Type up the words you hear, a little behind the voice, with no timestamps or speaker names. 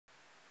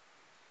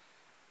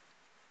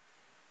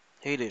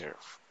Hey there!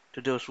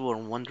 To those who are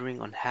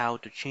wondering on how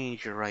to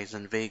change your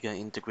Ryzen Vega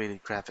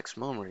integrated graphics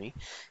memory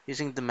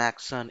using the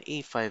Maxsun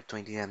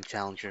A520M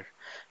Challenger,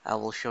 I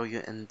will show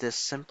you in this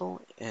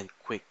simple and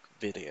quick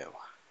video.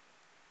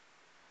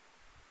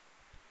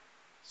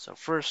 So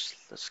first,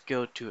 let's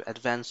go to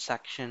Advanced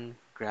section,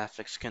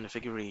 Graphics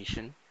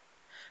Configuration.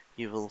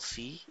 You will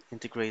see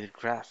Integrated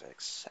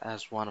Graphics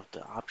as one of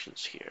the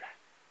options here.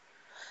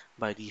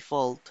 By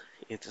default,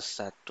 it is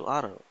set to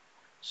Auto,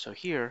 so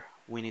here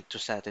we need to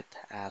set it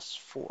as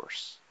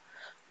Force.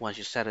 Once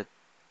you set it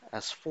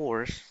as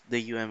Force, the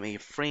UMA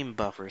frame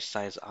buffer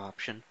size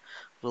option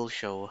will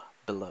show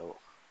below.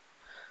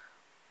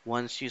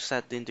 Once you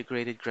set the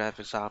integrated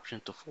graphics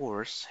option to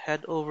Force,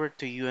 head over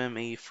to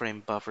UMA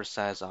frame buffer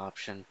size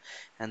option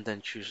and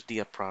then choose the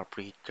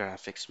appropriate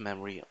graphics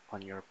memory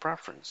on your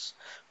preference.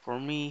 For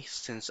me,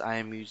 since I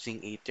am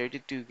using a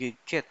 32 gig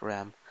kit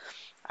RAM,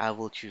 I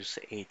will choose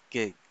 8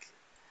 gig.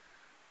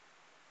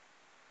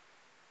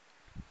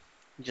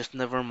 Just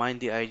never mind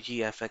the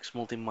IGFX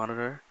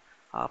multi-monitor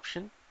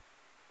option.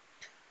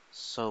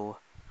 So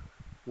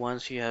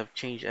once you have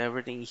changed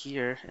everything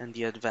here in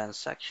the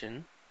advanced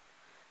section,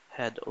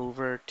 head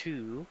over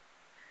to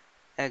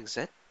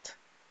Exit,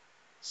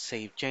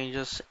 Save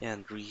Changes,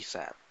 and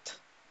Reset.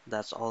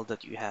 That's all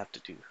that you have to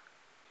do.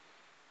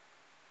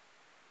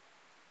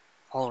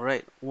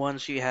 Alright,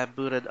 once you have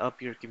booted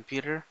up your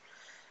computer,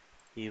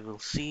 you will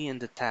see in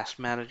the Task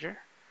Manager,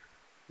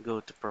 go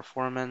to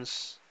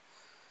Performance,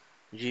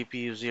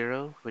 GPU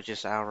 0, which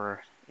is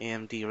our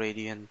AMD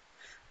Radeon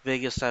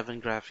Vega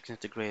 7 graphics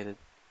integrated.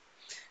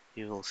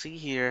 You will see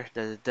here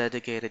that the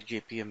dedicated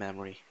GPU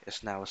memory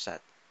is now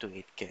set to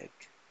 8 gig.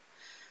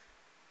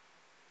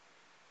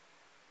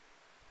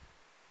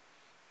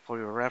 For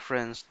your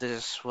reference, this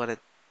is what it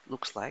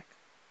looks like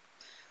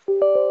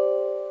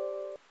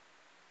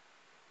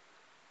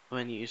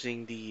when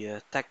using the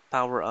Tech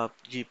Power Up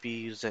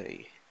GPU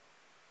Z.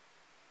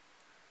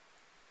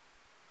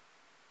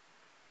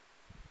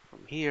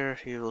 From here,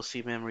 you will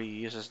see memory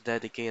uses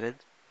dedicated.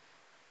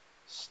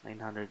 It's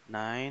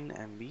 909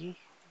 MB.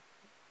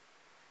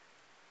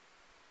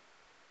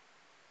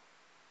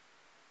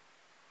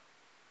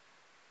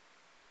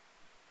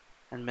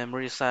 And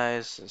memory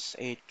size is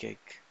 8 gig.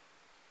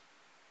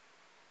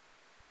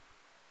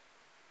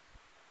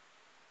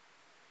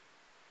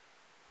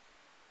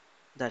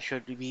 That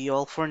should be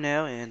all for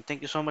now, and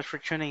thank you so much for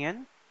tuning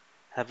in.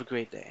 Have a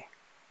great day.